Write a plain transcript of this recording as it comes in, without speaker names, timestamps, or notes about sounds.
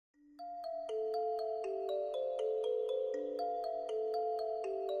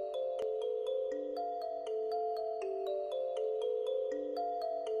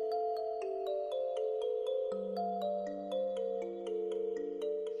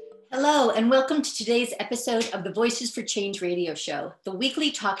Hello, and welcome to today's episode of the Voices4Change Radio Show, the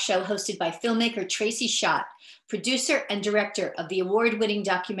weekly talk show hosted by filmmaker Tracy Schott, producer and director of the award-winning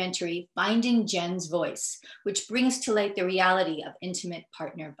documentary Finding Jen's Voice, which brings to light the reality of intimate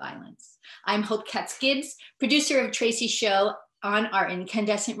partner violence. I'm Hope Katz-Gibbs, producer of Tracy's show on our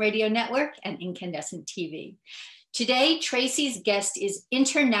Incandescent Radio Network and Incandescent TV. Today, Tracy's guest is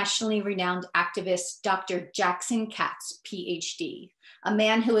internationally renowned activist Dr. Jackson Katz, Ph.D., a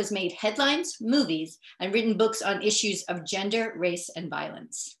man who has made headlines, movies, and written books on issues of gender, race, and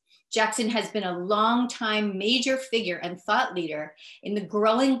violence. Jackson has been a longtime major figure and thought leader in the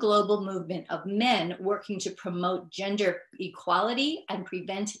growing global movement of men working to promote gender equality and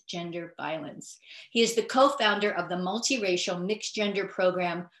prevent gender violence. He is the co-founder of the multiracial mixed gender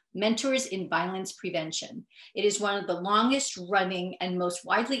program, Mentors in Violence Prevention. It is one of the longest running and most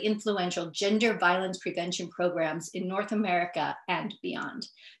widely influential gender violence prevention programs in North America and beyond.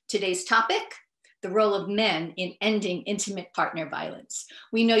 Today's topic, the role of men in ending intimate partner violence.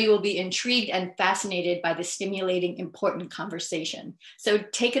 We know you will be intrigued and fascinated by the stimulating, important conversation. So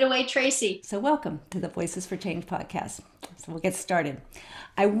take it away, Tracy. So welcome to the Voices for Change podcast. So we'll get started.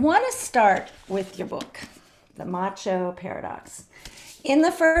 I want to start with your book, The Macho Paradox. In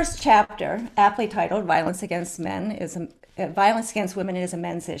the first chapter, aptly titled Violence Against Women is a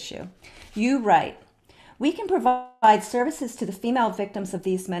Men's Issue, you write, "We can provide services to the female victims of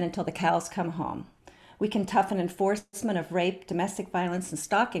these men until the cows come home. We can toughen enforcement of rape, domestic violence, and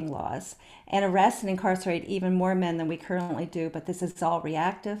stalking laws, and arrest and incarcerate even more men than we currently do, but this is all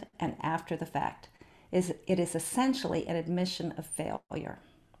reactive and after the fact. It is essentially an admission of failure."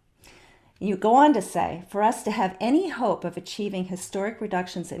 You go on to say, for us to have any hope of achieving historic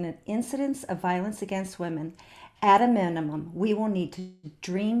reductions in incidents of violence against women, at a minimum, we will need to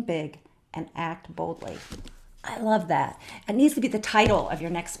dream big and act boldly. I love that. It needs to be the title of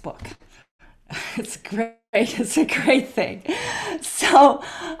your next book. It's great. It's a great thing. So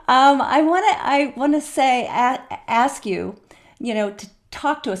I want to say, ask you, to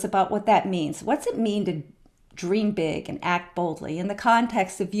talk to us about what that means. What's it mean to dream big and act boldly in the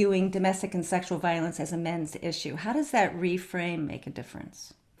context of viewing domestic and sexual violence as a men's issue? How does that reframe make a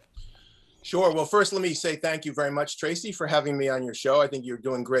difference? Sure. Well, first, let me say thank you very much, Tracy, for having me on your show. I think you're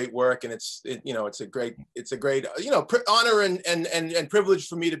doing great work, and it's a great honor and privilege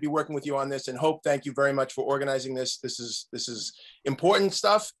for me to be working with you on this. And Hope, thank you very much for organizing this. This is important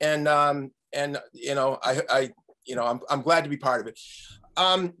stuff, and I'm glad to be part of it.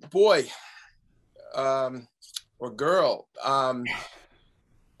 Boy, or girl,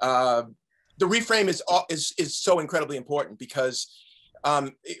 the reframe is so incredibly important because.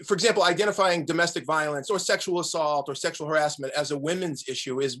 For example, identifying domestic violence or sexual assault or sexual harassment as a women's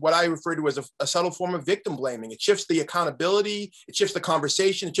issue is what I refer to as a subtle form of victim blaming. It shifts the accountability, it shifts the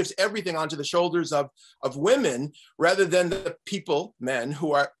conversation, it shifts everything onto the shoulders of women rather than the people, men,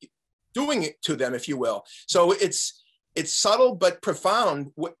 who are doing it to them, if you will. So it's subtle but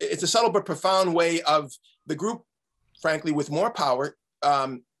profound. It's a subtle but profound way of the group, frankly, with more power,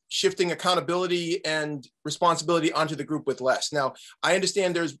 shifting accountability and responsibility onto the group with less. Now, I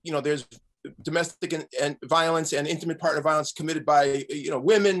understand there's domestic and violence and intimate partner violence committed by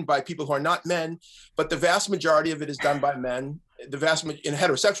women, by people who are not men, but the vast majority of it is done by men. In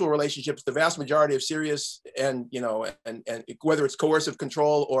heterosexual relationships, the vast majority of serious and whether it's coercive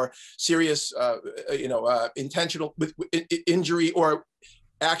control or serious intentional with injury or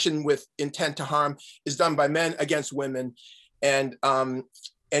action with intent to harm is done by men against women,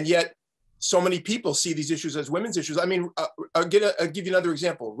 and yet, so many people see these issues as women's issues. I mean, I'll give you another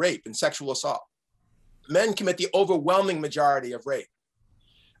example: rape and sexual assault. Men commit the overwhelming majority of rape,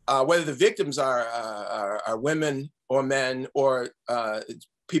 whether the victims are women or men or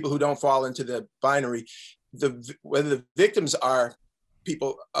people who don't fall into the binary. Whether the victims are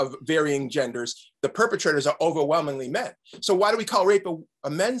people of varying genders, the perpetrators are overwhelmingly men. So why do we call rape a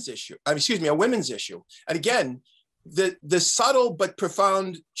men's issue? A women's issue? And again, the subtle but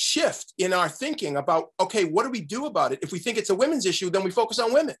profound shift in our thinking about, okay, what do we do about it? If we think it's a women's issue, then we focus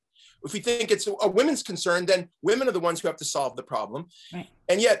on women. If we think it's a women's concern, then women are the ones who have to solve the problem. Right.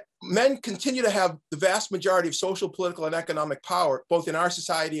 And yet men continue to have the vast majority of social, political, and economic power, both in our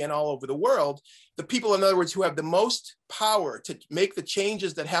society and all over the world. The people, in other words, who have the most power to make the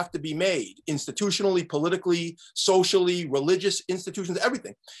changes that have to be made institutionally, politically, socially, religious institutions,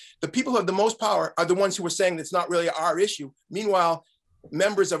 everything. The people who have the most power are the ones who are saying it's not really our issue. Meanwhile,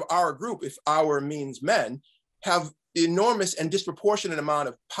 members of our group, if our means men, have enormous and disproportionate amount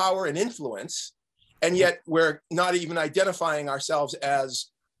of power and influence, and yet we're not even identifying ourselves as,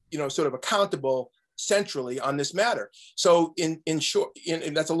 sort of accountable centrally on this matter. So in short,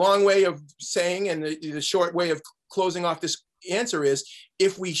 that's a long way of saying, and the short way of closing off this answer is,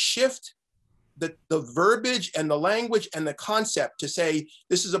 if we shift the verbiage and the language and the concept to say,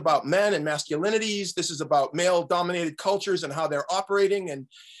 this is about men and masculinities, this is about male dominated cultures and how they're operating, and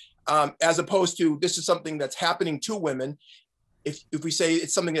as opposed to this is something that's happening to women. If we say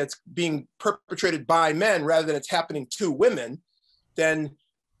it's something that's being perpetrated by men rather than it's happening to women, then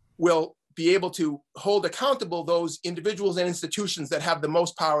we'll be able to hold accountable those individuals and institutions that have the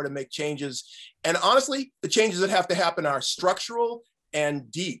most power to make changes. And honestly, the changes that have to happen are structural and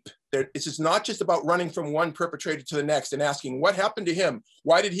deep. It's just not just about running from one perpetrator to the next and asking, what happened to him?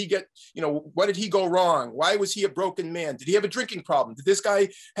 Why did he get, what did he go wrong? Why was he a broken man? Did he have a drinking problem? Did this guy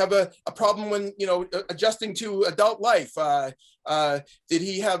have a problem when, adjusting to adult life?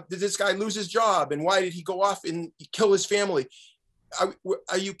 Did this guy lose his job? And why did he go off and kill his family?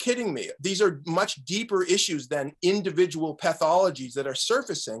 Are you kidding me? These are much deeper issues than individual pathologies that are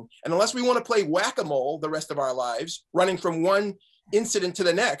surfacing. And unless we want to play whack-a-mole the rest of our lives, running from one incident to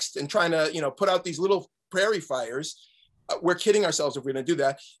the next and trying to, put out these little prairie fires, we're kidding ourselves if we're going to do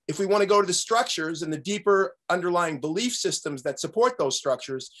that. If we want to go to the structures and the deeper underlying belief systems that support those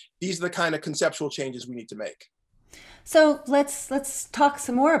structures, these are the kind of conceptual changes we need to make. So let's talk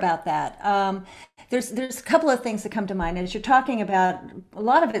some more about that. There's a couple of things that come to mind as you're talking about. A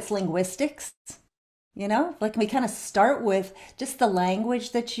lot of it's linguistics, like we kind of start with just the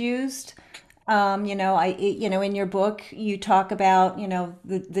language that's used. In your book, you talk about,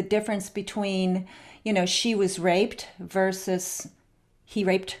 the difference between, she was raped versus he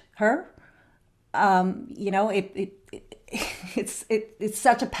raped her. It's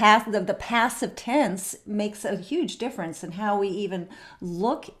such a the passive tense makes a huge difference in how we even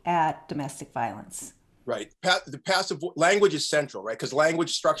look at domestic violence. Right. The passive language is central, right? Because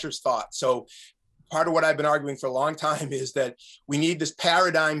language structures thought. So part of what I've been arguing for a long time is that we need this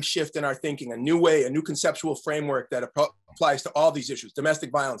paradigm shift in our thinking, a new conceptual framework that applies to all these issues: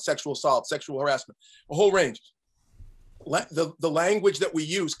 domestic violence, sexual assault, sexual harassment, a whole range. The language that we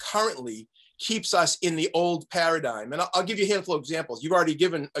use currently keeps us in the old paradigm. And I'll give you a handful of examples. You've already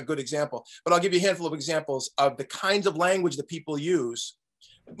given a good example, but I'll give you a handful of examples of the kinds of language that people use,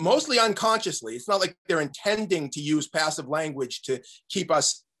 mostly unconsciously. It's not like they're intending to use passive language to keep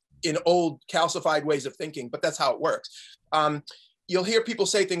us in old calcified ways of thinking, but that's how it works. You'll hear people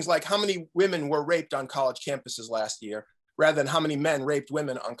say things like, how many women were raped on college campuses last year, rather than how many men raped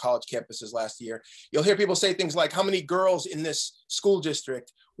women on college campuses last year. You'll hear people say things like, how many girls in this school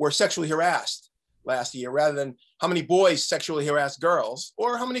district were sexually harassed last year, rather than how many boys sexually harassed girls,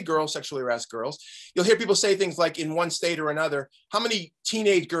 or how many girls sexually harassed girls. You'll hear people say things like, in one state or another, how many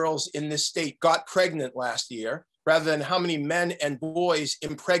teenage girls in this state got pregnant last year, rather than how many men and boys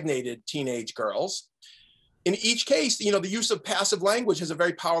impregnated teenage girls. In each case, the use of passive language has a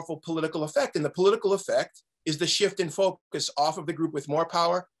very powerful political effect, and the political effect is the shift in focus off of the group with more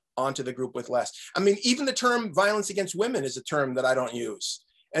power onto the group with less. I mean, even the term violence against women is a term that I don't use.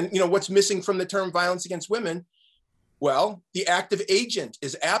 And what's missing from the term violence against women? Well, the active agent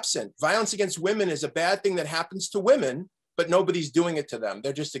is absent. Violence against women is a bad thing that happens to women, but nobody's doing it to them.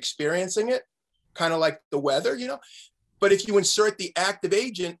 They're just experiencing it, kind of like the weather, But if you insert the active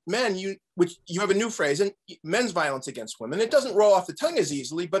agent, men, you have a new phrase, and men's violence against women, it doesn't roll off the tongue as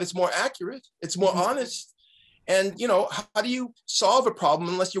easily, but it's more accurate, it's more honest. And, how do you solve a problem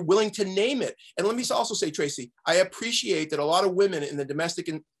unless you're willing to name it? And let me also say, Tracy, I appreciate that a lot of women in the domestic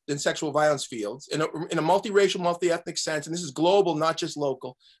and sexual violence fields, in a multiracial, multi-ethnic sense, and this is global, not just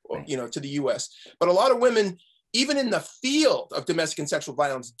local, to the US, but a lot of women, even in the field of domestic and sexual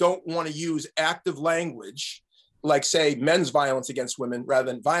violence, don't want to use active language, like, say, men's violence against women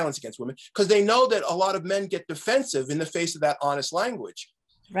rather than violence against women, because they know that a lot of men get defensive in the face of that honest language.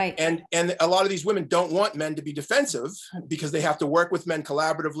 Right. And a lot of these women don't want men to be defensive because they have to work with men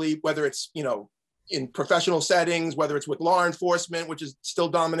collaboratively, whether it's, in professional settings, whether it's with law enforcement, which is still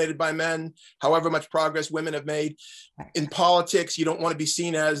dominated by men, however much progress women have made. In politics, you don't want to be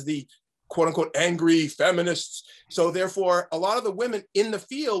seen as the quote unquote angry feminists. So therefore, a lot of the women in the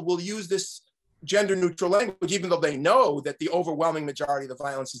field will use this gender neutral language, even though they know that the overwhelming majority of the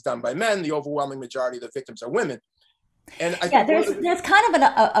violence is done by men, the overwhelming majority of the victims are women. And I think there's kind of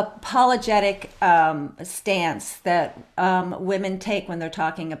an apologetic stance that women take when they're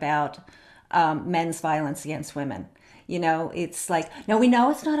talking about men's violence against women. It's like, no, we know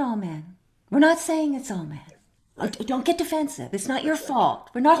it's not all men. We're not saying it's all men. Don't get defensive. It's not your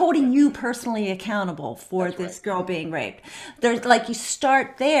fault. We're not holding you personally accountable for That's this girl being raped. There's you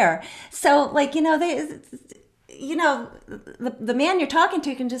start there. So the man you're talking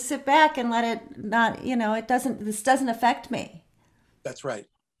to can just sit back and let it not, this doesn't affect me. That's right.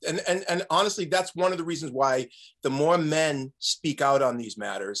 And honestly, that's one of the reasons why the more men speak out on these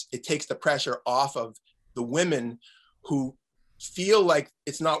matters, it takes the pressure off of the women who feel like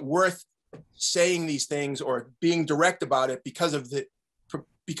it's not worth saying these things or being direct about it because of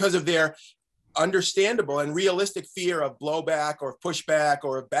their understandable and realistic fear of blowback or pushback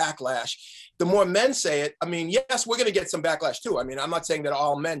or backlash. The more men say it, I mean, yes, we're going to get some backlash too. I mean, I'm not saying that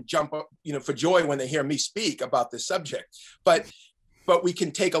all men jump up, for joy when they hear me speak about this subject, but we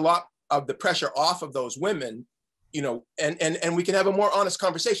can take a lot of the pressure off of those women, and we can have a more honest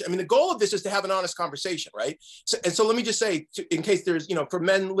conversation. I mean, the goal of this is to have an honest conversation, right? So let me just say, in case there's, for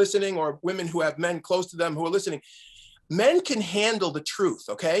men listening or women who have men close to them who are listening, men can handle the truth,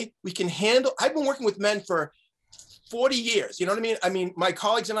 okay? I've been working with men for 40 years, you know what I mean? I mean, my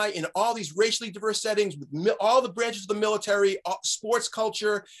colleagues and I in all these racially diverse settings, with all the branches of the military, sports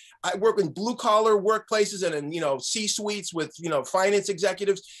culture. I work in blue collar workplaces and in, C-suites with, finance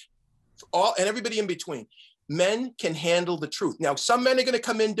executives, and everybody in between. Men can handle the truth. Now, some men are going to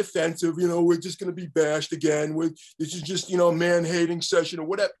come in defensive, we're just going to be bashed again. This is just, a man-hating session or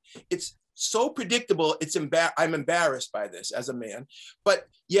whatever. It's so predictable. I'm embarrassed by this as a man, but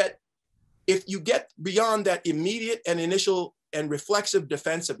yet, if you get beyond that immediate and initial and reflexive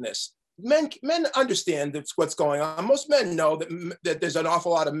defensiveness, men understand that's what's going on. Most men know that there's an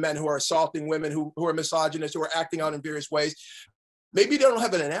awful lot of men who are assaulting women, who are misogynist, who are acting out in various ways. Maybe they don't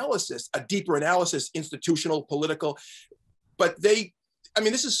have a deeper analysis, institutional, political, but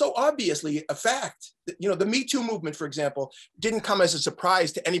this is so obviously a fact. The Me Too movement, for example, didn't come as a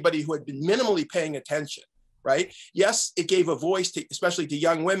surprise to anybody who had been minimally paying attention. Right? Yes, it gave a voice especially to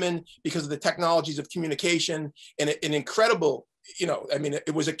young women because of the technologies of communication and an incredible,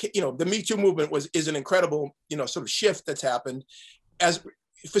 it was the Me Too movement is an incredible, sort of shift that's happened as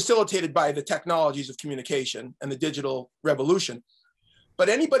facilitated by the technologies of communication and the digital revolution. But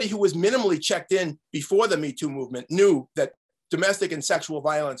anybody who was minimally checked in before the Me Too movement knew that domestic and sexual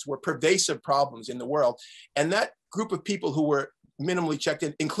violence were pervasive problems in the world. And that group of people who were minimally checked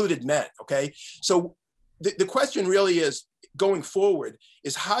in included men, okay? So the question really is, going forward,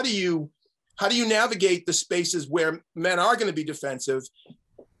 is how do you navigate the spaces where men are going to be defensive,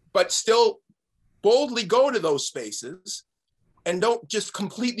 but still boldly go to those spaces and don't just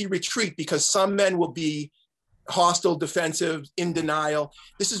completely retreat because some men will be hostile, defensive, in denial.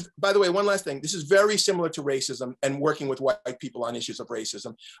 This is, by the way, one last thing. This is very similar to racism and working with white people on issues of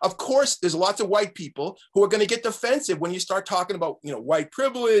racism. Of course, there's lots of white people who are going to get defensive when you start talking about, white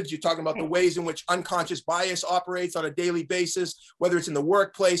privilege. You're talking about the ways in which unconscious bias operates on a daily basis, whether it's in the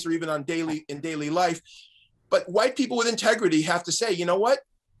workplace or even in daily life. But white people with integrity have to say, you know what?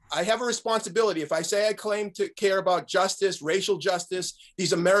 I have a responsibility. If I say I claim to care about justice, racial justice,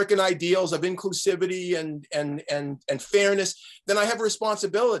 these American ideals of inclusivity and fairness, then I have a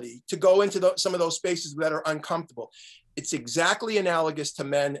responsibility to go into some of those spaces that are uncomfortable. It's exactly analogous to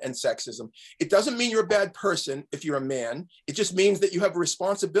men and sexism. It doesn't mean you're a bad person if you're a man. It just means that you have a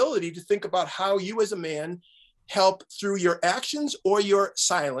responsibility to think about how you as a man help through your actions or your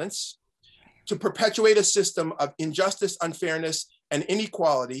silence to perpetuate a system of injustice, unfairness, and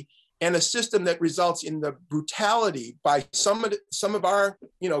inequality, and a system that results in the brutality by some of our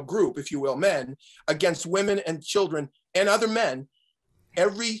group, if you will, men, against women and children and other men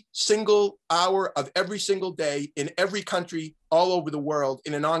every single hour of every single day in every country all over the world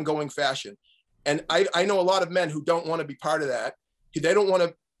in an ongoing fashion. And I know a lot of men who don't want to be part of that. They don't want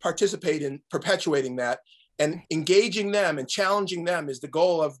to participate in perpetuating that, and engaging them and challenging them is the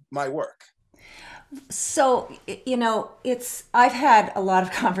goal of my work. So, I've had a lot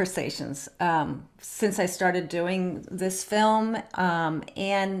of conversations since I started doing this film,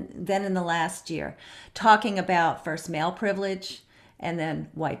 and then in the last year, talking about first male privilege and then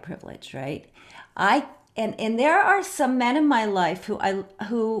white privilege, right? And there are some men in my life who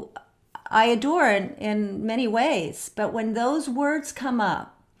I adore in many ways, but when those words come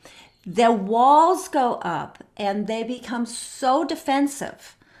up, their walls go up and they become so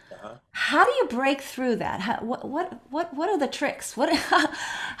defensive. How do you break through that? What are the tricks?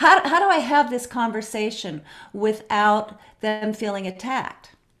 How do I have this conversation without them feeling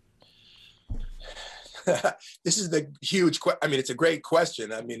attacked? This is the huge question. It's a great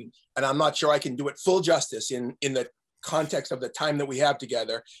question. And I'm not sure I can do it full justice in the context of the time that we have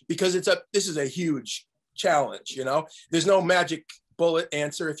together, because this is a huge challenge. There's no magic bullet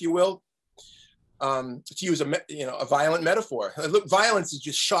answer, if you will. To use a violent metaphor, look, violence is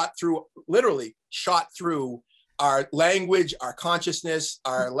just literally shot through our language, our consciousness,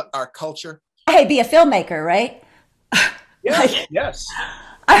 our culture. Hey, be a filmmaker, right? Yes, yes.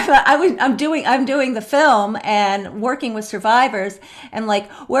 I'm doing the film and working with survivors, and like,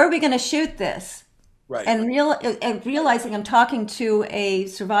 where are we going to shoot this? Right. And realizing I'm talking to a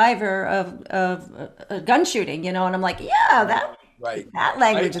survivor of a gun shooting, and I'm like, yeah, that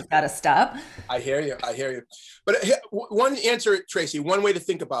language has got to stop. I hear you. But one answer, Tracy, one way to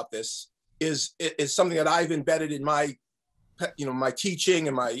think about this is something that I've embedded in my teaching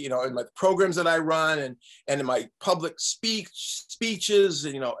and my, in my programs that I run and in my public speeches,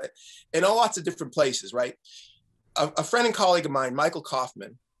 and, in all lots of different places, right? A friend and colleague of mine, Michael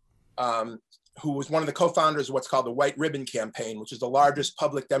Kaufman, who was one of the co-founders of what's called the White Ribbon Campaign, which is the largest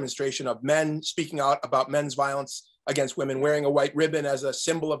public demonstration of men speaking out about men's violence against women, wearing a white ribbon as a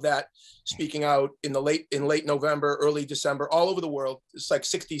symbol of that, speaking out in late November, early December, all over the world. It's like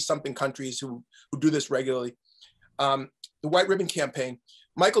 60 something countries who do this regularly. The White Ribbon Campaign.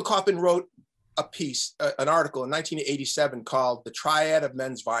 Michael Kaufman wrote a piece, an article in 1987 called The Triad of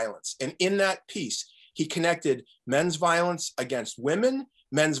Men's Violence. And in that piece, he connected men's violence against women,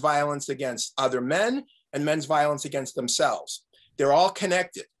 men's violence against other men, and men's violence against themselves. They're all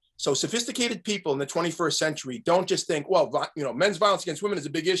connected. So sophisticated people in the 21st century don't just think, well, men's violence against women is a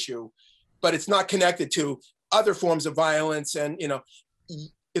big issue, but it's not connected to other forms of violence, and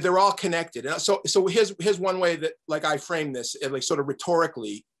they're all connected. And so here's one way that, like, I frame this, like, sort of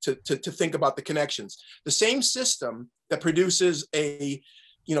rhetorically to think about the connections. The same system that produces a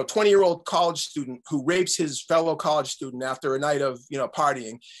 20-year-old college student who rapes his fellow college student after a night of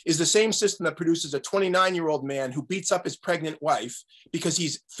partying is the same system that produces a 29-year-old man who beats up his pregnant wife because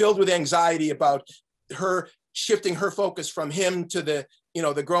he's filled with anxiety about her shifting her focus from him to the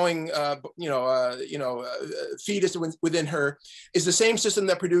growing fetus within her. Is the same system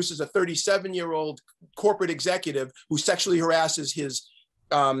that produces a 37-year-old corporate executive who sexually harasses his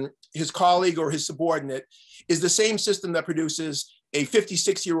colleague or his subordinate. Is the same system that produces a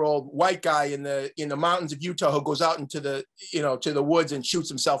 56-year-old white guy in the mountains of Utah who goes out into the to the woods and shoots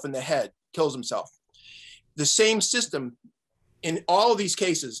himself in the head, kills himself. The same system in all of these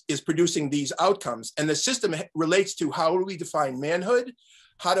cases is producing these outcomes, and the system relates to how do we define manhood,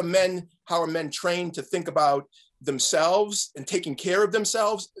 how are men trained to think about themselves and taking care of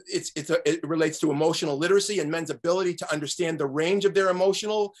themselves. It relates to emotional literacy and men's ability to understand the range of their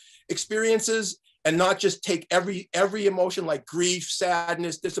emotional experiences and not just take every emotion like grief,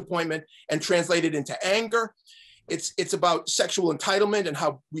 sadness, disappointment and translate it into anger. It's about sexual entitlement and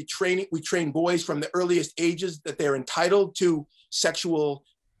how we train boys from the earliest ages that they're entitled to sexual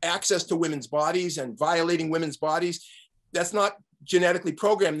access to women's bodies and violating women's bodies. That's not genetically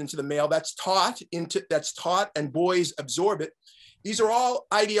programmed into the male. That's taught and boys absorb it. These are all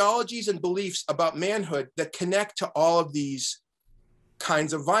ideologies and beliefs about manhood that connect to all of these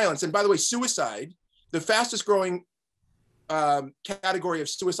kinds of violence. And by the way, suicide, the fastest growing category of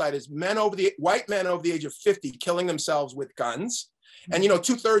suicide is white men over the age of 50 killing themselves with guns. And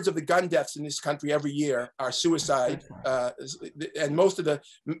 2/3 of the gun deaths in this country every year are suicide. And most of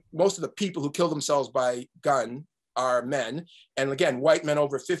the people who kill themselves by gun are men. And again, white men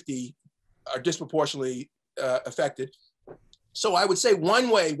over 50 are disproportionately affected. So I would say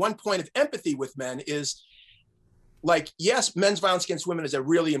one point of empathy with men is, like, yes, men's violence against women is a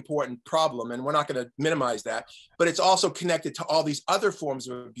really important problem, and we're not going to minimize that, but it's also connected to all these other forms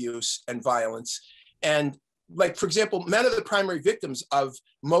of abuse and violence. And, like, for example, men are the primary victims of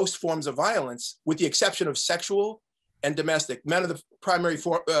most forms of violence, with the exception of sexual and domestic. Men are the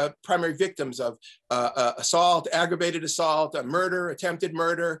primary victims of assault, aggravated assault, murder, attempted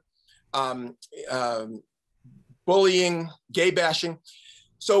murder, bullying, gay bashing.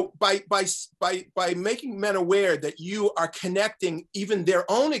 So by making men aware that you are connecting even their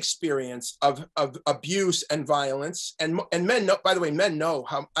own experience of abuse and violence, and men know, by the way, men know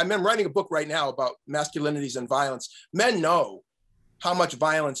how, I'm writing a book right now about masculinities and violence. Men know how much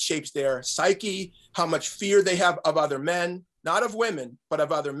violence shapes their psyche, how much fear they have of other men, not of women, but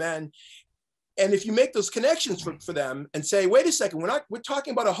of other men. And if you make those connections for them and say, wait a second, we're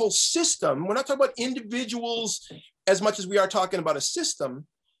talking about a whole system. We're not talking about individuals as much as we are talking about a system.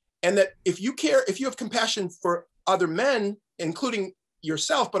 And that if you have compassion for other men, including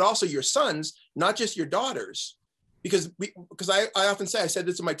yourself, but also your sons, not just your daughters, because I often say, I said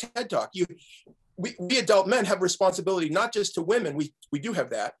this in my TED talk, we adult men have responsibility, not just to women, we do have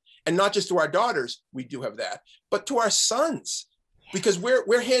that, and not just to our daughters, we do have that, but to our sons, because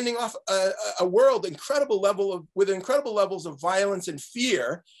we're handing off a world with incredible levels of violence and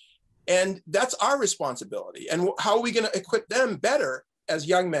fear, and that's our responsibility. And how are we going to equip them better as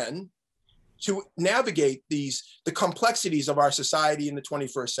young men to navigate the complexities of our society in the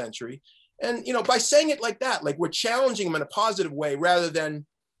 21st century, And, by saying it like that, like we're challenging them in a positive way rather than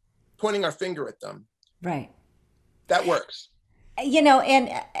pointing our finger at them. Right. That works. And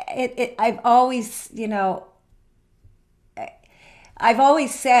I've always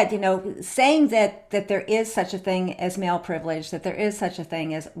said, saying that there is such a thing as male privilege, that there is such a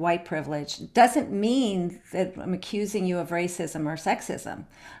thing as white privilege, doesn't mean that I'm accusing you of racism or sexism.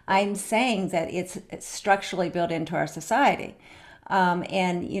 I'm saying that it's structurally built into our society.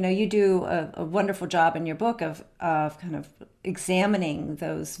 And you do a wonderful job in your book of kind of examining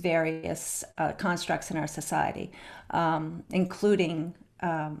those various constructs in our society, including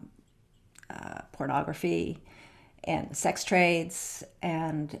pornography and sex trades,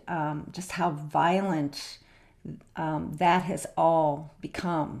 and just how violent that has all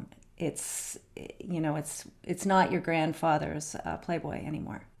become. It's not your grandfather's Playboy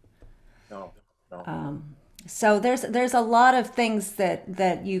anymore. No. So there's a lot of things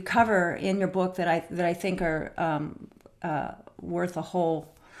that you cover in your book that I think are worth a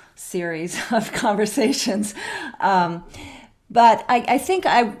whole series of conversations. But I think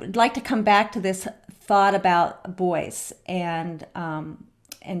I would like to come back to this thought about boys and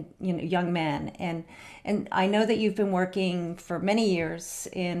young men, and I know that you've been working for many years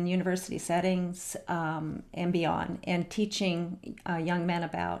in university settings and beyond, and teaching young men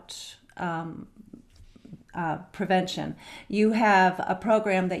about prevention. You have a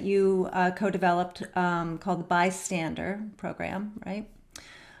program that you co-developed called the Bystander Program, right?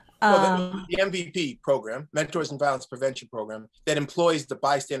 Well, the MVP program, Mentors in Violence Prevention program, that employs the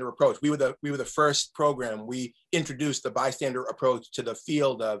bystander approach. We were the first program. We introduced the bystander approach to the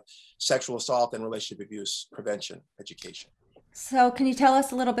field of sexual assault and relationship abuse prevention education. So can you tell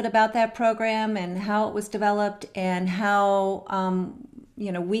us a little bit about that program and how it was developed, and how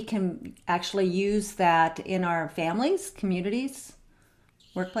we can actually use that in our families, communities,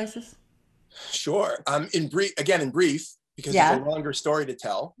 workplaces? Sure. In brief, because it's a longer story to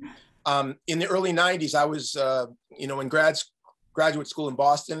tell. In the early 90s, I was, in graduate school in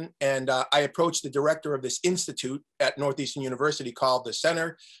Boston, and I approached the director of this institute at Northeastern University called the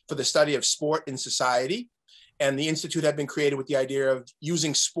Center for the Study of Sport in Society. And the institute had been created with the idea of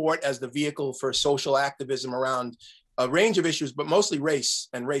using sport as the vehicle for social activism around a range of issues, but mostly race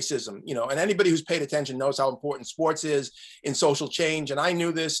and racism, and anybody who's paid attention knows how important sports is in social change. And I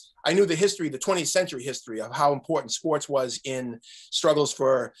knew this. I knew the 20th century history of how important sports was in struggles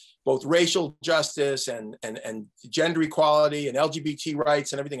for both racial justice and gender equality and LGBT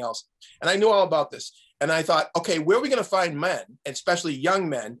rights and everything else. And I knew all about this. And I thought, okay, where are we going to find men, especially young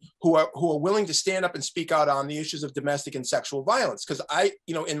men, who are willing to stand up and speak out on the issues of domestic and sexual violence? Because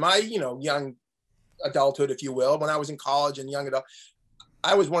in my, young adulthood, if you will, when I was in college and young adult,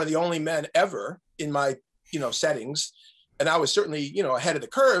 I was one of the only men ever in my, settings. And I was certainly, ahead of the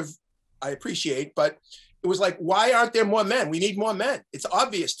curve, I appreciate, but it was like, why aren't there more men? We need more men. It's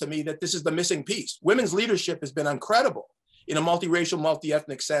obvious to me that this is the missing piece. Women's leadership has been incredible in a multiracial,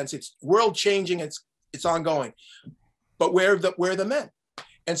 multi-ethnic sense. It's world changing. It's ongoing, but where are the men?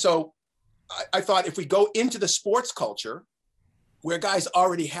 And so I thought, if we go into the sports culture where guys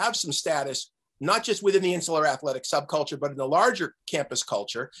already have some status, not just within the insular athletic subculture, but in the larger campus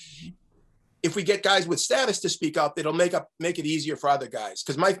culture, if we get guys with status to speak up, it'll make it easier for other guys.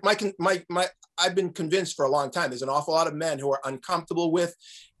 Because I've been convinced for a long time, there's an awful lot of men who are uncomfortable with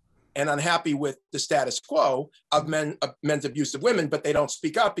and unhappy with the status quo of men's abuse of women, but they don't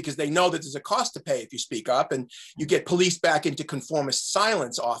speak up because they know that there's a cost to pay if you speak up, and you get policed back into conformist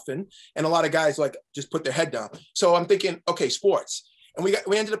silence often. And a lot of guys just put their head down. So I'm thinking, okay, sports. And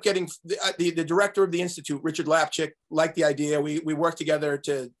we ended up getting the director of the institute, Richard Lapchick, liked the idea. We worked together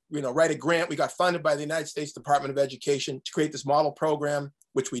to write a grant. We got funded by the United States Department of Education to create this model program,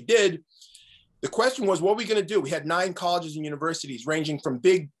 which we did. The question was, what are we going to do? We had 9 colleges and universities ranging from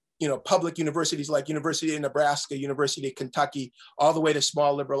big, public universities like University of Nebraska, University of Kentucky, all the way to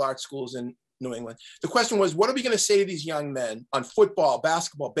small liberal arts schools in New England. The question was, what are we going to say to these young men on football,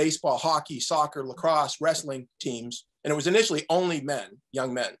 basketball, baseball, hockey, soccer, lacrosse, wrestling teams? And it was initially only men,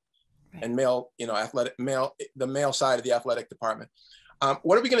 young men, right, and male, the male side of the athletic department.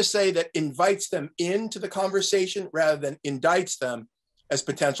 What are we going to say that invites them into the conversation rather than indicts them as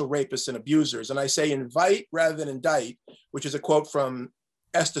potential rapists and abusers? And I say invite rather than indict, which is a quote from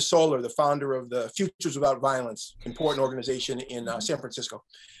Esther Solar, the founder of the Futures Without Violence, important organization in San Francisco.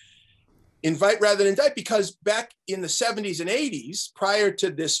 Invite rather than indict, because back in the 70s and 80s, prior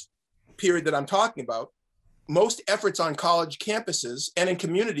to this period that I'm talking about, most efforts on college campuses and in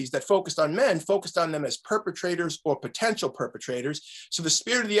communities that focused on men focused on them as perpetrators or potential perpetrators. So the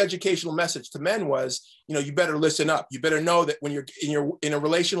spirit of the educational message to men was, you better listen up. You better know that when you're in a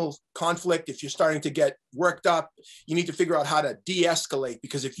relational conflict, if you're starting to get worked up, you need to figure out how to de-escalate,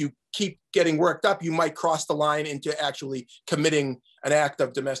 because if you keep getting worked up, you might cross the line into actually committing an act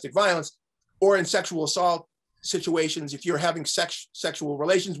of domestic violence. Or in sexual assault situations, if you're having sexual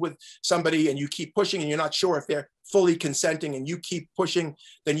relations with somebody and you keep pushing and you're not sure if they're fully consenting and you keep pushing,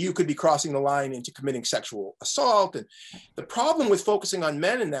 then you could be crossing the line into committing sexual assault. And the problem with focusing on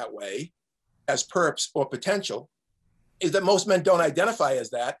men in that way, as perps or potential, is that most men don't identify as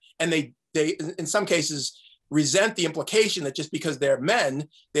that. And they in some cases resent the implication that just because they're men,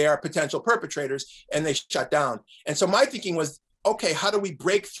 they are potential perpetrators, and they shut down. And so my thinking was, okay, how do we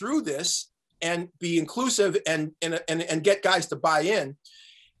break through this and be inclusive and get guys to buy in?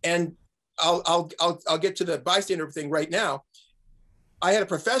 And I'll get to the bystander thing right now. I had a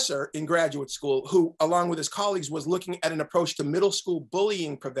professor in graduate school who, along with his colleagues, was looking at an approach to middle school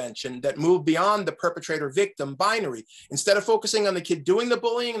bullying prevention that moved beyond the perpetrator-victim binary. Instead of focusing on the kid doing the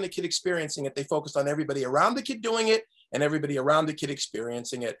bullying and the kid experiencing it, they focused on everybody around the kid doing it and everybody around the kid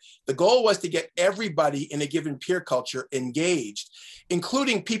experiencing it. The goal was to get everybody in a given peer culture engaged,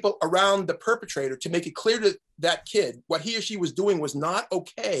 including people around the perpetrator, to make it clear to that kid what he or she was doing was not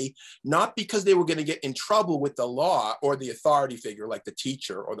okay, not because they were going to get in trouble with the law or the authority figure like the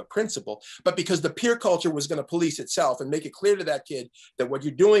teacher or the principal, but because the peer culture was going to police itself and make it clear to that kid that what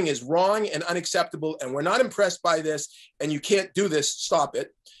you're doing is wrong and unacceptable, and we're not impressed by this, and you can't do this, stop it.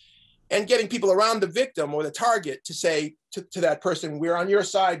 And getting people around the victim or the target to say to that person, we're on your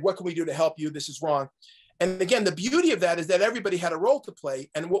side, what can we do to help you? This is wrong. And again, the beauty of that is that everybody had a role to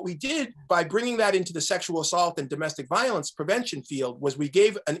play. And what we did by bringing that into the sexual assault and domestic violence prevention field was it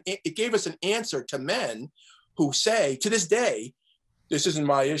gave us an answer to men who say, to this day, this isn't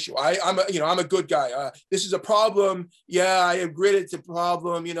my issue. I'm a good guy. This is a problem. Yeah, I agree it's a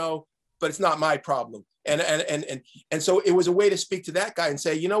problem, but it's not my problem. And so it was a way to speak to that guy and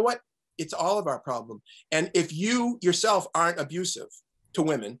say, you know what? It's all of our problem. And if you yourself aren't abusive to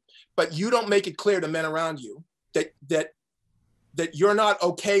women, but you don't make it clear to men around you that you're not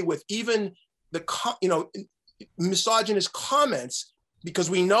okay with even the misogynist comments, because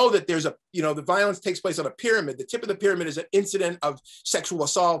we know that there's the violence takes place on a pyramid. The tip of the pyramid is an incident of sexual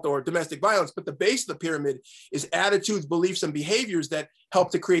assault or domestic violence, but the base of the pyramid is attitudes, beliefs, and behaviors that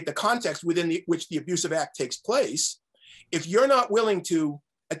help to create the context within which the abusive act takes place. If you're not willing to,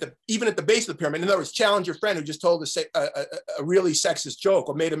 even at the base of the pyramid, in other words, challenge your friend who just told a really sexist joke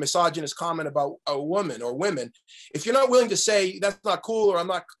or made a misogynist comment about a woman or women, if you're not willing to say that's not cool or I'm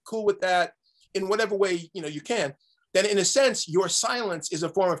not cool with that in whatever way you can, then in a sense, your silence is a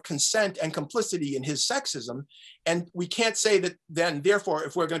form of consent and complicity in his sexism. And we can't say that then, therefore,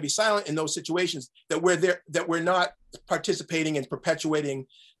 if we're going to be silent in those situations, that we're not participating in perpetuating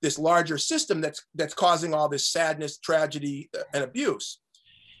this larger system that's causing all this sadness, tragedy, and abuse.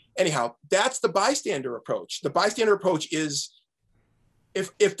 Anyhow, that's the bystander approach. The bystander approach is,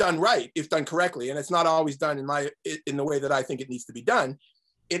 if done right, if done correctly, and it's not always done in the way that I think it needs to be done,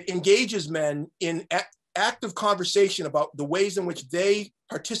 it engages men in active conversation about the ways in which they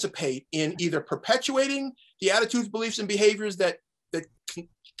participate in either perpetuating the attitudes, beliefs, and behaviors that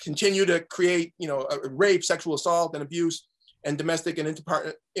continue to create, rape, sexual assault, and abuse, and domestic and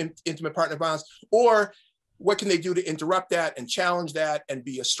intimate partner violence, or what can they do to interrupt that and challenge that and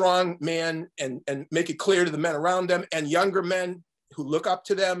be a strong man and make it clear to the men around them and younger men who look up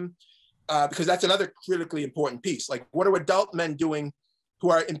to them, because that's another critically important piece. Like, what are adult men doing who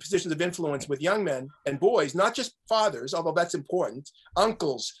are in positions of influence with young men and boys, not just fathers, although that's important,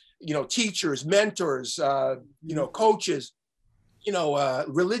 uncles, teachers, mentors, coaches,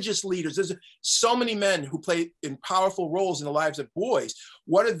 religious leaders. There's so many men who play in powerful roles in the lives of boys.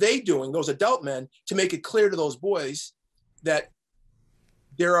 What are they doing, those adult men, to make it clear to those boys that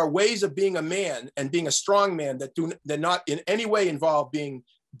there are ways of being a man and being a strong man that not in any way involve being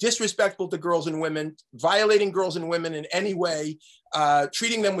disrespectful to girls and women, violating girls and women in any way,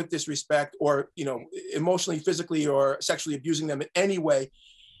 treating them with disrespect, or emotionally, physically, or sexually abusing them in any way.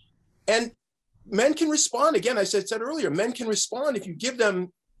 And men can respond. Again, I said earlier, men can respond if you give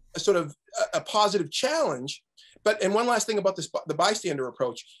them a sort of a positive challenge. And one last thing about the bystander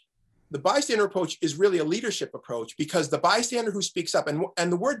approach. The bystander approach is really a leadership approach, because the bystander who speaks up,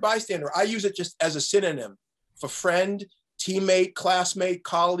 and the word bystander, I use it just as a synonym for friend, teammate, classmate,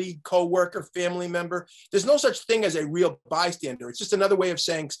 colleague, co-worker, family member. There's no such thing as a real bystander. It's just another way of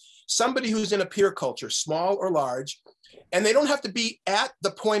saying somebody who's in a peer culture, small or large, and they don't have to be at the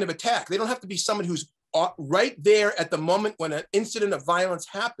point of attack. They don't have to be someone who's right there at the moment when an incident of violence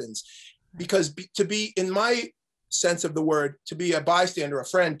happens. Because to be, in my sense of the word, to be a bystander, a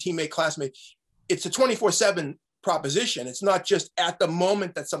friend, teammate, classmate, it's a 24/7 proposition. It's not just at the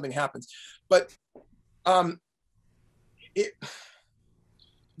moment that something happens. But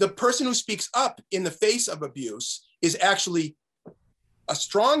the person who speaks up in the face of abuse is actually a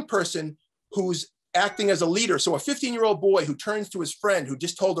strong person who's acting as a leader. So a 15-year-old boy who turns to his friend who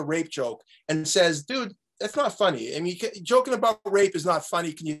just told a rape joke and says, dude, that's not funny. I mean, joking about rape is not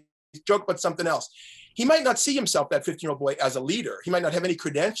funny. Can you joke about something else? He might not see himself, that 15-year-old boy, as a leader. He might not have any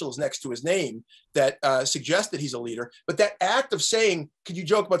credentials next to his name that suggest that he's a leader. But that act of saying, could you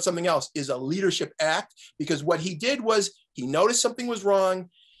joke about something else, is a leadership act, because what he did was he noticed something was wrong.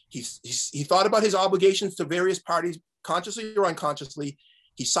 He thought about his obligations to various parties, consciously or unconsciously.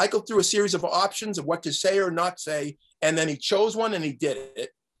 He cycled through a series of options of what to say or not say, and then he chose one and he did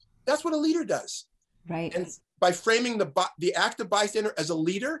it. That's what a leader does. Right. And by framing the active bystander as a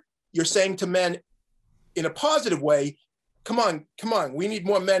leader, you're saying to men in a positive way, come on, we need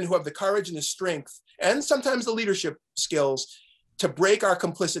more men who have the courage and the strength and sometimes the leadership skills to break our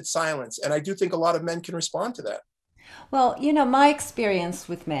complicit silence. And I do think a lot of men can respond to that. Well, my experience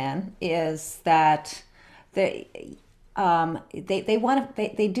with men is that they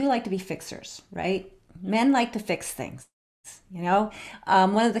do like to be fixers, right? Men like to fix things. One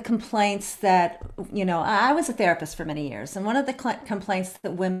of the complaints that, I was a therapist for many years, and one of the complaints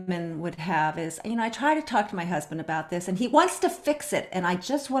that women would have is, I try to talk to my husband about this and he wants to fix it and I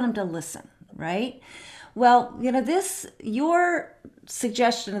just want him to listen, right? Well, your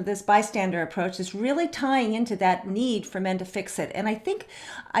suggestion of this bystander approach is really tying into that need for men to fix it. And I think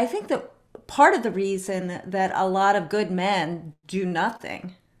that part of the reason that a lot of good men do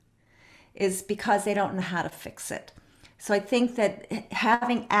nothing is because they don't know how to fix it. So I think that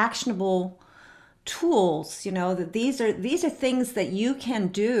having actionable tools, that these are things that you can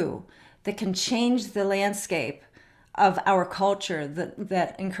do that can change the landscape of our culture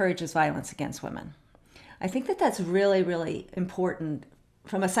that encourages violence against women. I think that that's really, really important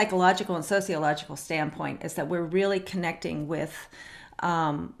from a psychological and sociological standpoint, is that we're really connecting with,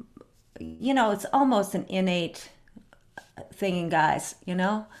 it's almost an innate thing in guys,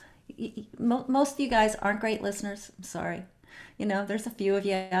 Most of you guys aren't great listeners. I'm sorry. There's a few of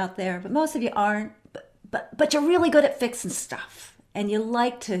you out there, but most of you aren't. But you're really good at fixing stuff, and you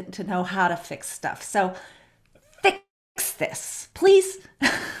like to know how to fix stuff. So fix this, please.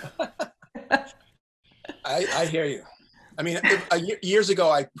 I hear you. I mean, years ago,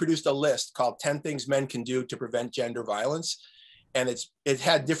 I produced a list called 10 Things Men Can Do to Prevent Gender Violence. And it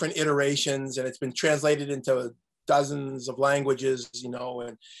had different iterations, and it's been translated into dozens of languages,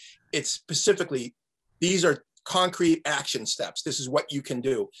 and it's specifically, these are concrete action steps. This is what you can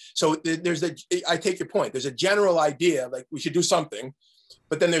do. So I take your point. There's a general idea, like we should do something,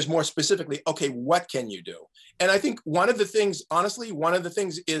 but then there's more specifically, okay, what can you do? And I think one of the things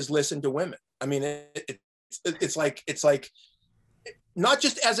is listen to women. I mean, it's like, not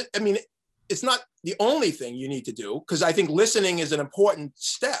just it's not the only thing you need to do, because I think listening is an important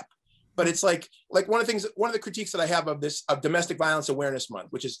step. But it's like one of the critiques that I have of Domestic Violence Awareness Month,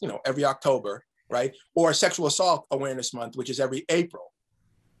 which is, every October, right? Or Sexual Assault Awareness Month, which is every April.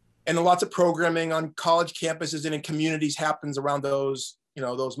 And lots of programming on college campuses and in communities happens around those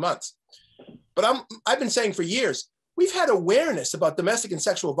months. But I've been saying for years, we've had awareness about domestic and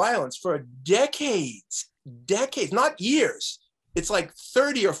sexual violence for decades, not years. It's like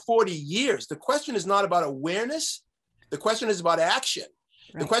 30 or 40 years. The question is not about awareness. The question is about action.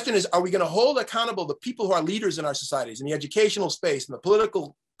 Right. The question is, are we going to hold accountable the people who are leaders in our societies, in the educational space, in the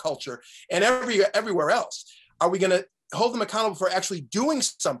political culture, and everywhere else? Are we going to hold them accountable for actually doing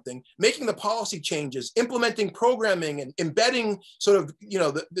something, making the policy changes, implementing programming, and embedding sort of,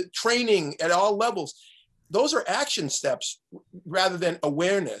 the training at all levels? Those are action steps rather than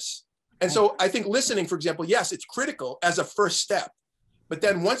awareness. And so I think listening, for example, yes, it's critical as a first step. But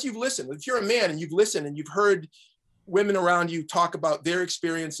then once you've listened, if you're a man and you've listened and you've heard women around you talk about their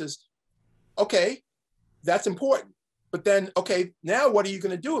experiences, okay, that's important. But then, okay, now what are you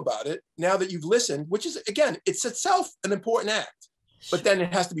going to do about it now that you've listened, which is, again, it's itself an important act, but then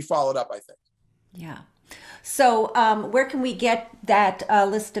it has to be followed up, I think. Yeah. So where can we get that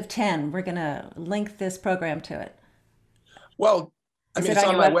list of 10? We're going to link this program to it. Well, it's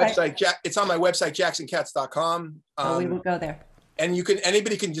on my website. It's on my website, JacksonKatz.com. We will go there. And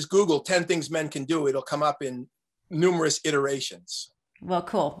anybody can just Google 10 things men can do. It'll come up in numerous iterations. Well,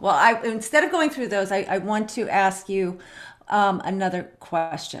 cool. Well, instead of going through those, I want to ask you another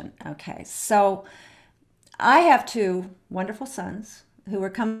question. Okay. So I have two wonderful sons, who were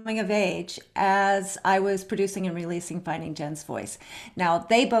coming of age as I was producing and releasing Finding Jen's Voice. Now,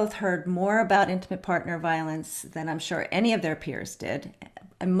 they both heard more about intimate partner violence than I'm sure any of their peers did,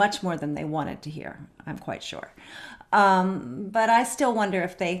 and much more than they wanted to hear, I'm quite sure. But I still wonder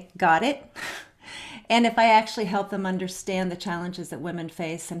if they got it and if I actually help them understand the challenges that women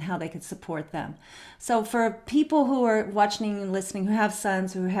face and how they could support them. So for people who are watching and listening, who have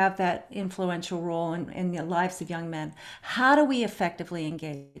sons, who have that influential role in the lives of young men, how do we effectively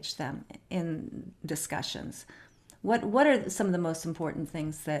engage them in discussions? What are some of the most important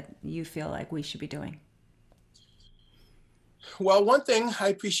things that you feel like we should be doing? Well, one thing I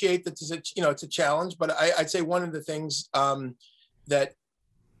appreciate that is, it's a challenge, but I'd say one of the things that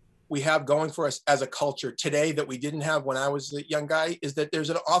we have going for us as a culture today that we didn't have when I was a young guy is that there's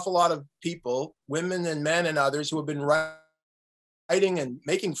an awful lot of people, women and men and others, who have been writing and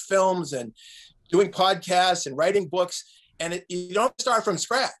making films and doing podcasts and writing books. And you don't start from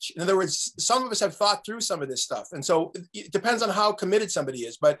scratch. In other words, some of us have thought through some of this stuff. And so it depends on how committed somebody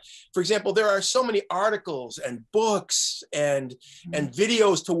is. But for example, there are so many articles and books and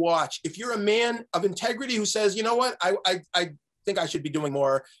videos to watch. If you're a man of integrity who says, you know what, I think I should be doing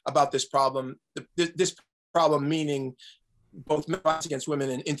more about this problem, this problem meaning both violence against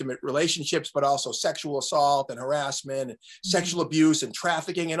women in intimate relationships, but also sexual assault and harassment and sexual abuse and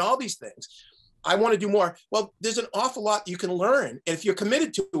trafficking and all these things. I want to do more. Well, there's an awful lot you can learn. And if you're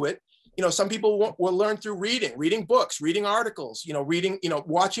committed to it, some people will learn through reading books, reading articles,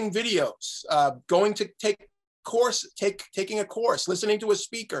 watching videos, going to taking a course, listening to a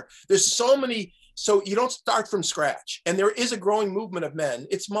speaker. There's so many. So you don't start from scratch. And there is a growing movement of men.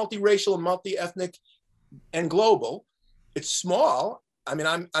 It's multiracial and multi-ethnic and global. It's small. I mean,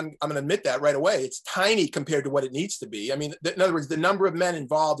 I'm going to admit that right away. It's tiny compared to what it needs to be. I mean, in other words, the number of men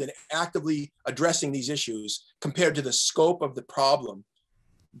involved in actively addressing these issues compared to the scope of the problem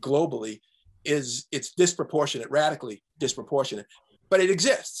globally it's disproportionate, radically disproportionate, but it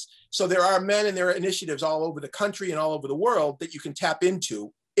exists. So there are men and there are initiatives all over the country and all over the world that you can tap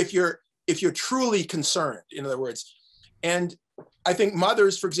into if you're truly concerned, in other words. And I think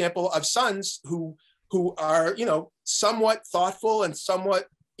mothers, for example, of sons who are, somewhat thoughtful and somewhat,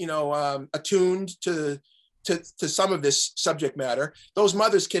 attuned to some of this subject matter, those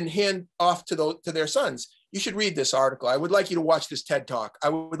mothers can hand off to their sons. You should read this article. I would like you to watch this TED Talk. I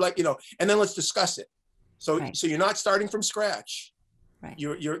would like, and then let's discuss it. So, right. So you're not starting from scratch. Right.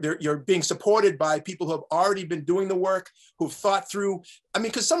 You're being supported by people who have already been doing the work, who've thought through. I mean,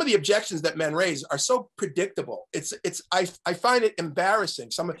 because some of the objections that men raise are so predictable. I find it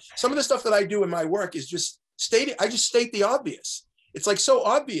embarrassing. Some of the stuff that I do in my work is just I just state the obvious. It's like so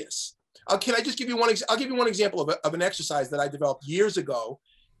obvious. Can I just give you one? I'll give you one example of an exercise that I developed years ago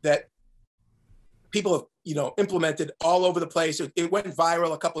that people have implemented all over the place. It went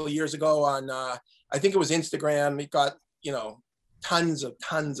viral a couple of years ago on I think it was Instagram. It got tons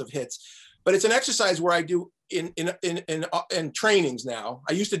of hits, but it's an exercise where I do in trainings now.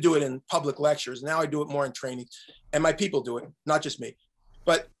 I used to do it in public lectures. Now I do it more in training, and my people do it, not just me.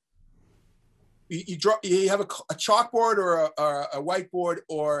 But you have a chalkboard or a whiteboard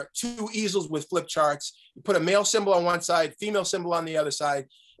or two easels with flip charts. You put a male symbol on one side, female symbol on the other side,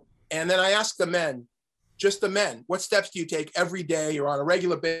 and then I ask the men, just the men, what steps do you take every day or on a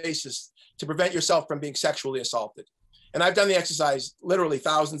regular basis to prevent yourself from being sexually assaulted? And I've done the exercise literally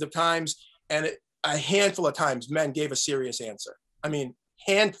thousands of times, and a handful of times men gave a serious answer. I mean,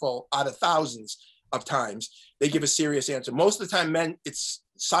 handful out of thousands of times, they give a serious answer. Most of the time, men, it's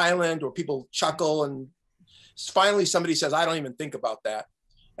silent or people chuckle, and finally somebody says, I don't even think about that.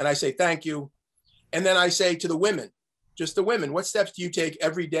 And I say, thank you. And then I say to the women, just the women, what steps do you take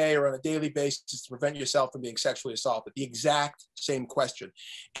every day or on a daily basis to prevent yourself from being sexually assaulted? The exact same question.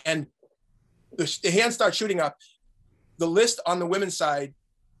 And the hands start shooting up. The list on the women's side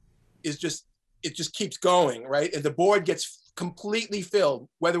is just keeps going, right? And the board gets completely filled,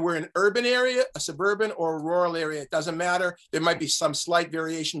 whether we're in an urban area, a suburban, or a rural area, it doesn't matter. There might be some slight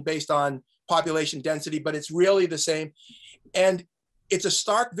variation based on population density, but it's really the same. And it's a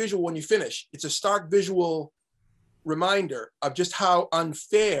stark visual when you finish. It's a stark visual reminder of just how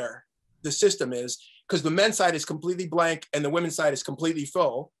unfair the system is, because the men's side is completely blank and the women's side is completely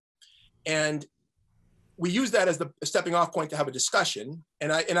full. And we use that as the stepping off point to have a discussion.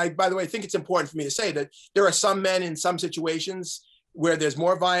 And I, by the way, I think it's important for me to say that there are some men in some situations where there's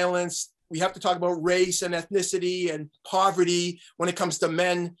more violence. We have to talk about race and ethnicity and poverty when it comes to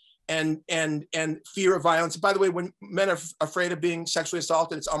men and fear of violence. By the way, when men are afraid of being sexually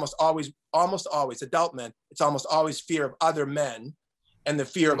assaulted, it's almost always adult men. It's almost always fear of other men. and the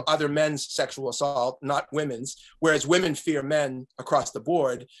fear of other men's sexual assault, not women's, whereas women fear men across the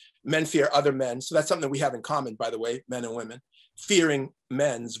board. Men fear other men. So that's something that we have in common, by the way, men and women, fearing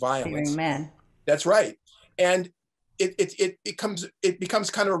men's violence. Fearing men. That's right. And it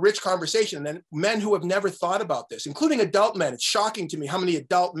becomes kind of a rich conversation. And then men who have never thought about this, including adult men, it's shocking to me how many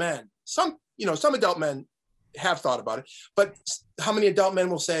adult men, some adult men have thought about it, but how many adult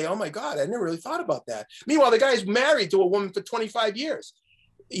men will say, oh my God, I never really thought about that. Meanwhile, the guy's married to a woman for 25 years.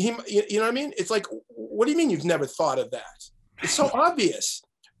 You know what I mean? It's like, what do you mean you've never thought of that? It's so obvious.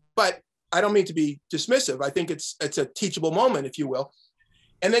 But I don't mean to be dismissive. I think it's a teachable moment, if you will.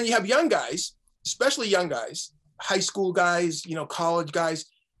 And then you have young guys, especially young guys, high school guys, college guys,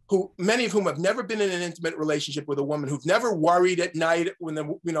 who many of whom have never been in an intimate relationship with a woman, who've never worried at night when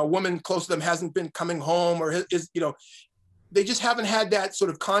the woman close to them hasn't been coming home, or they just haven't had that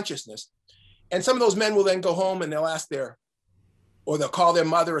sort of consciousness. And some of those men will then go home and they'll call their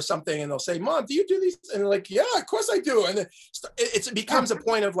mother or something, and they'll say, Mom, do you do these? And they're like, yeah, of course I do. And then it becomes a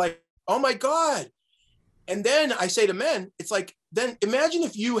point of like, oh my God. And then I say to men, it's like, then imagine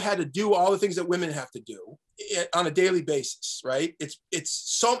if you had to do all the things that women have to do on a daily basis, right? It's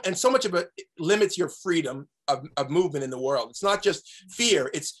so much of it limits your freedom of movement in the world. It's not just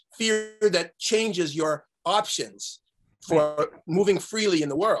fear, it's fear that changes your options for moving freely in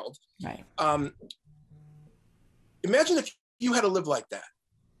the world. Right. Imagine if you had to live like that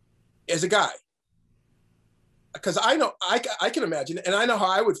as a guy. Because I know, I can imagine, and I know how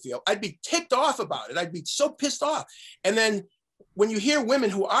I would feel. I'd be ticked off about it. I'd be so pissed off. And then when you hear women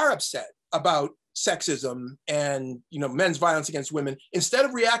who are upset about sexism and men's violence against women, instead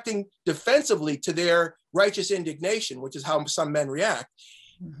of reacting defensively to their righteous indignation, which is how some men react,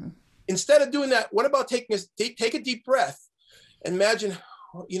 instead of doing that, what about take a deep breath and imagine,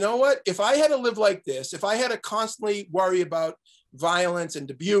 you know what? If I had to live like this, if I had to constantly worry about violence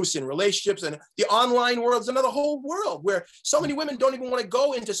and abuse in relationships, and the online world is another whole world where so many women don't even want to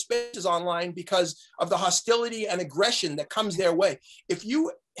go into spaces online because of the hostility and aggression that comes their way. If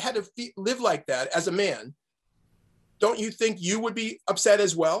you had to live like that as a man, don't you think you would be upset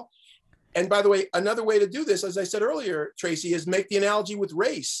as well? And by the way, another way to do this, as I said earlier, Tracy, is make the analogy with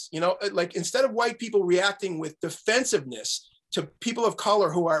race. Like instead of white people reacting with defensiveness to people of color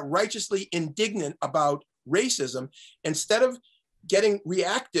who are righteously indignant about racism, instead of getting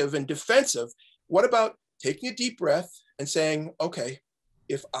reactive and defensive, what about taking a deep breath and saying, okay,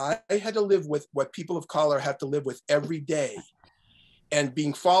 if I had to live with what people of color have to live with every day, and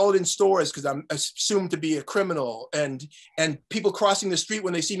being followed in stores because I'm assumed to be a criminal, and people crossing the street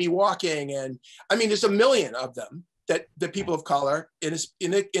when they see me walking, and I mean, there's a million of them that people of color, in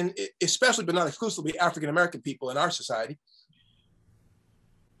especially but not exclusively African-American people in our society,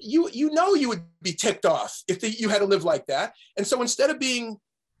 you would be ticked off if you had to live like that. And so instead of being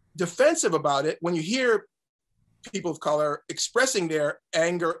defensive about it, when you hear people of color expressing their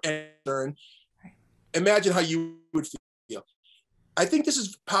anger and concern, imagine how you would feel. I think this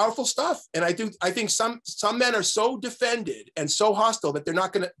is powerful stuff, and I think some men are so defended and so hostile that they're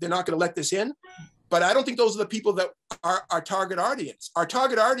not gonna let this in. But I don't think those are the people that are our target audience. Our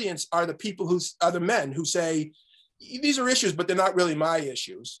target audience are the people are the men who say, these are issues, but they're not really my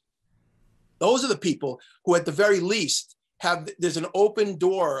issues. Those are the people who, at the very least, there's an open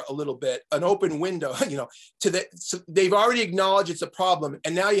door a little bit, an open window, so they've already acknowledged it's a problem,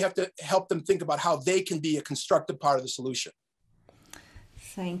 and now you have to help them think about how they can be a constructive part of the solution.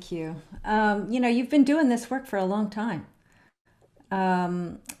 Thank you. You've been doing this work for a long time.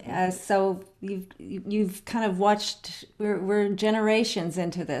 So you've kind of watched, we're generations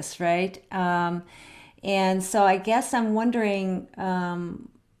into this, right? And so I guess I'm wondering,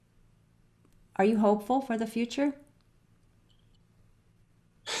 are you hopeful for the future?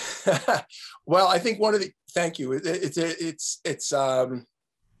 Well, I think thank you.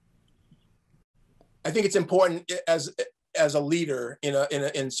 I think it's important as a leader in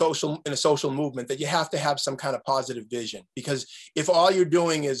a social movement that you have to have some kind of positive vision, because if all you're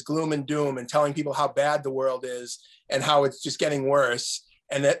doing is gloom and doom and telling people how bad the world is and how it's just getting worse,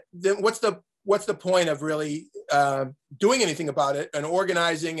 then what's the point of really doing anything about it and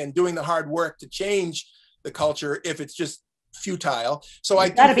organizing and doing the hard work to change the culture if it's just futile? So I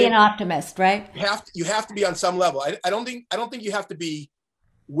got to be an optimist, right? You have to be on some level. I don't think you have to be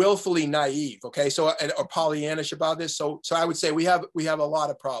willfully naive, okay? Or Pollyannish about this. So I would say we have a lot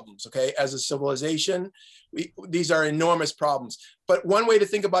of problems, okay? As a civilization, these are enormous problems. But one way to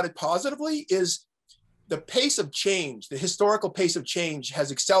think about it positively is the pace of change, the historical pace of change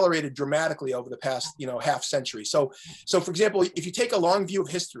has accelerated dramatically over the past, half century. So for example, if you take a long view of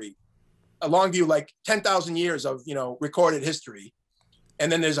history, a long view like 10,000 years of, recorded history,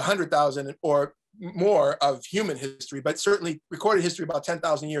 And then there's 100,000 or more of human history, but certainly recorded history about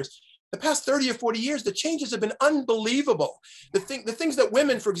 10,000 years. The past 30 or 40 years, the changes have been unbelievable. The things that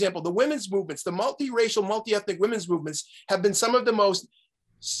women, for example, the women's movements, the multiracial, multi-ethnic women's movements have been some of the most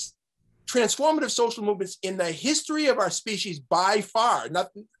transformative social movements in the history of our species by far.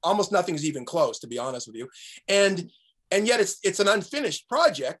 Almost nothing is even close, to be honest with you. And yet it's an unfinished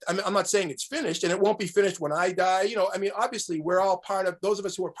project. I mean, I'm not saying it's finished, and it won't be finished when I die. I mean, obviously we're all part of, those of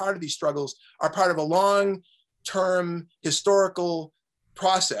us who are part of these struggles are part of a long-term historical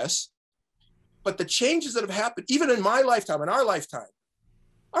process. But the changes that have happened, even in my lifetime, in our lifetime,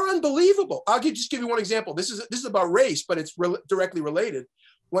 are unbelievable. Just give you one example. This is about race, but it's directly related.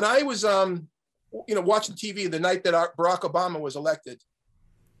 When I was, watching TV the night that Barack Obama was elected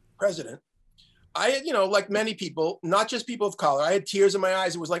president, I had, like many people, not just people of color, I had tears in my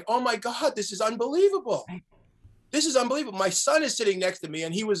eyes. It was like, oh my God, this is unbelievable. This is unbelievable. My son is sitting next to me,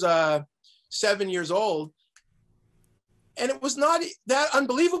 and he was 7 years old. And it was not that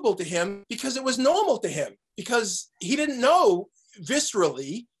unbelievable to him because it was normal to him, because he didn't know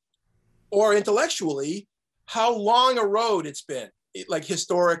viscerally or intellectually how long a road it's been, like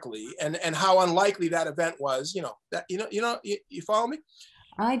historically, and how unlikely that event was. You follow me?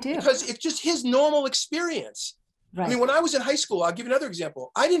 I do. Because it's just his normal experience. Right. I mean, when I was in high school, I'll give you another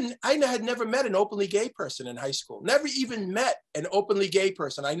example. I had never met an openly gay person in high school. Never even met an openly gay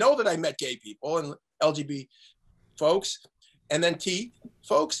person. I know that I met gay people and LGBT folks, and then T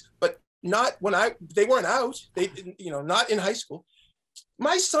folks, but not when they weren't out. They didn't, not in high school.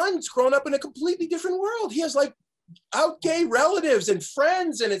 My son's grown up in a completely different world. He has like out gay relatives and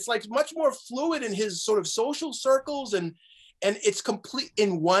friends, and it's like much more fluid in his sort of social circles, and it's complete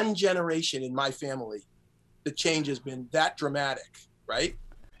in one generation in my family. The change has been that dramatic, right?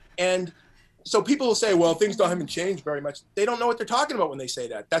 And so people will say, well, things haven't changed very much. They don't know what they're talking about when they say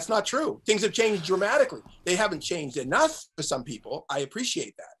that. That's not true. Things have changed dramatically. They haven't changed enough for some people. I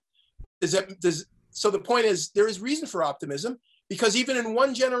appreciate that. So the point is, there is reason for optimism, because even in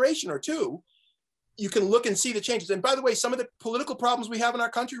one generation or two, you can look and see the changes. And by the way, some of the political problems we have in our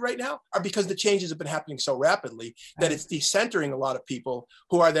country right now are because the changes have been happening so rapidly that it's decentering a lot of people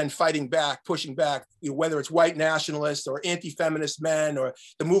who are then fighting back, pushing back, whether it's white nationalists or anti-feminist men or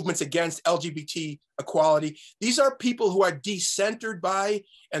the movements against LGBT equality. These are people who are decentered by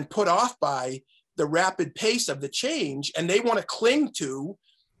and put off by the rapid pace of the change, and they want to cling to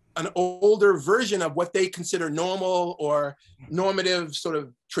an older version of what they consider normal or normative, sort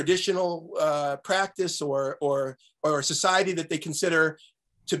of traditional practice or a society that they consider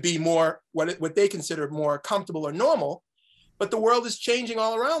to be more what they consider more comfortable or normal. But the world is changing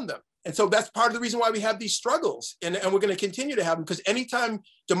all around them. And so that's part of the reason why we have these struggles. And we're going to continue to have them, because anytime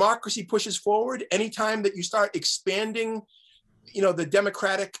democracy pushes forward, anytime that you start expanding, the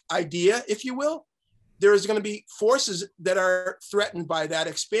democratic idea, if you will, there is going to be forces that are threatened by that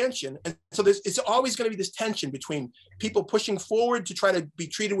expansion. And so it's always going to be this tension between people pushing forward to try to be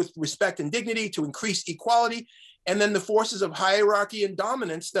treated with respect and dignity, to increase equality, and then the forces of hierarchy and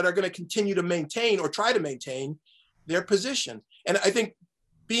dominance that are going to continue to maintain or try to maintain their position. And I think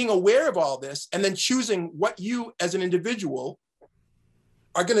being aware of all this and then choosing what you as an individual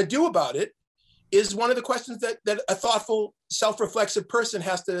are going to do about it is one of the questions that a thoughtful, self-reflexive person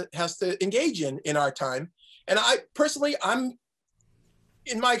has to engage in our time. And I personally,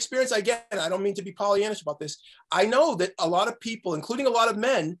 in my experience, again, I don't mean to be Pollyannish about this. I know that a lot of people, including a lot of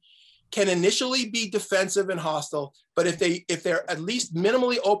men, can initially be defensive and hostile, but if they're at least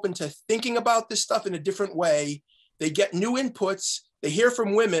minimally open to thinking about this stuff in a different way, they get new inputs, they hear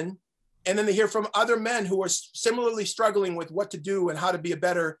from women, and then they hear from other men who are similarly struggling with what to do and how to be a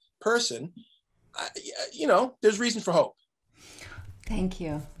better person. There's reason for hope. Thank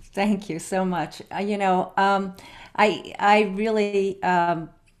you. Thank you so much. I really, I'm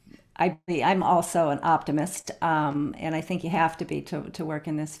also an optimist, and I think you have to be to work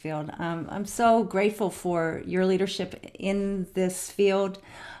in this field. I'm so grateful for your leadership in this field,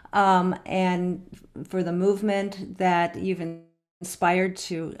 and for the movement that you've inspired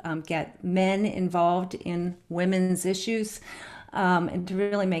to get men involved in women's issues. And to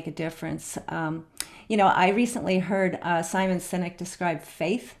really make a difference. I recently heard Simon Sinek describe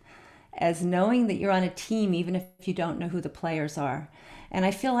faith as knowing that you're on a team even if you don't know who the players are. And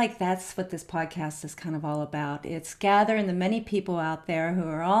I feel like that's what this podcast is kind of all about. It's gathering the many people out there who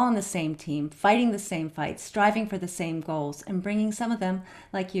are all on the same team, fighting the same fights, striving for the same goals, and bringing some of them,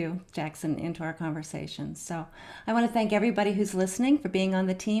 like you, Jackson, into our conversation. So I want to thank everybody who's listening for being on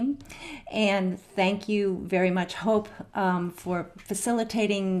the team. And thank you very much, Hope, for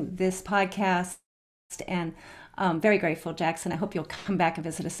facilitating this podcast. And Very grateful, Jackson. I hope you'll come back and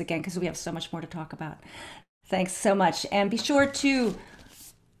visit us again because we have so much more to talk about. Thanks so much. And be sure to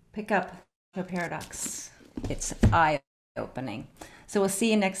pick up Macho Paradox. It's eye-opening. So we'll see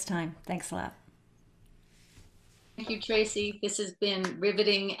you next time. Thanks a lot. Thank you, Tracy. This has been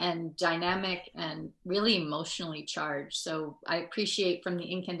riveting and dynamic and really emotionally charged. So I appreciate from the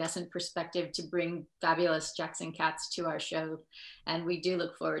incandescent perspective to bring fabulous Jackson Katz to our show. And we do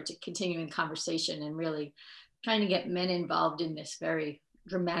look forward to continuing conversation and really trying to get men involved in this very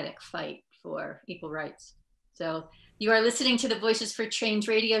dramatic fight for equal rights. So you are listening to the Voices for Change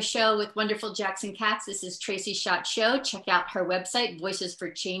radio show with wonderful Jackson Katz. This is Tracy Schott Show. Check out her website,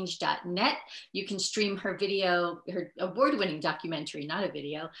 voicesforchange.net. You can stream her video, her award-winning documentary, not a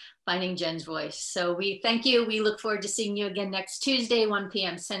video, Finding Jen's Voice. So we thank you. We look forward to seeing you again next Tuesday, 1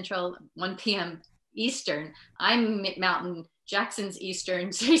 p.m. Central, 1 p.m. Eastern. I'm Mountain, Jackson's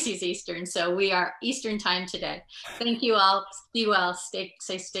Eastern, Tracy's Eastern. So we are Eastern time today. Thank you all. Be well. Stay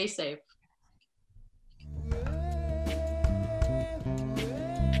safe.